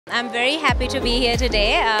I'm very happy to be here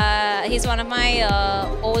today. He's one of my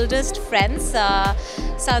oldest friends.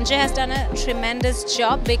 Sanjay has done a tremendous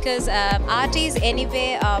job because art is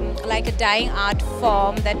anyway like a dying art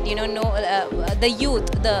form that the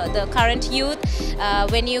youth, the current youth,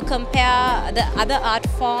 when you compare the other art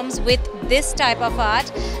forms with this type of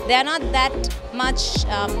art, they are not that much,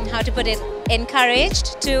 how to put it,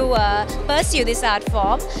 encouraged to pursue this art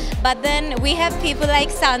form. But then we have people like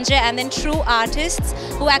Sanjay and then true artists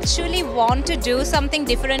who actually want to do something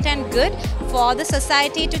different and good for the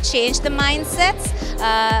society, to change the mindsets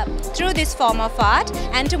through this form of art,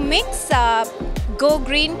 and to mix go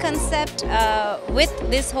green concept with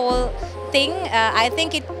this whole thing. I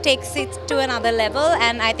think it takes it to another level,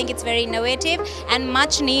 and I think it's very innovative and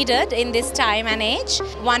much needed in this time and age.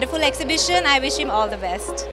 Wonderful exhibition. I wish him all the best.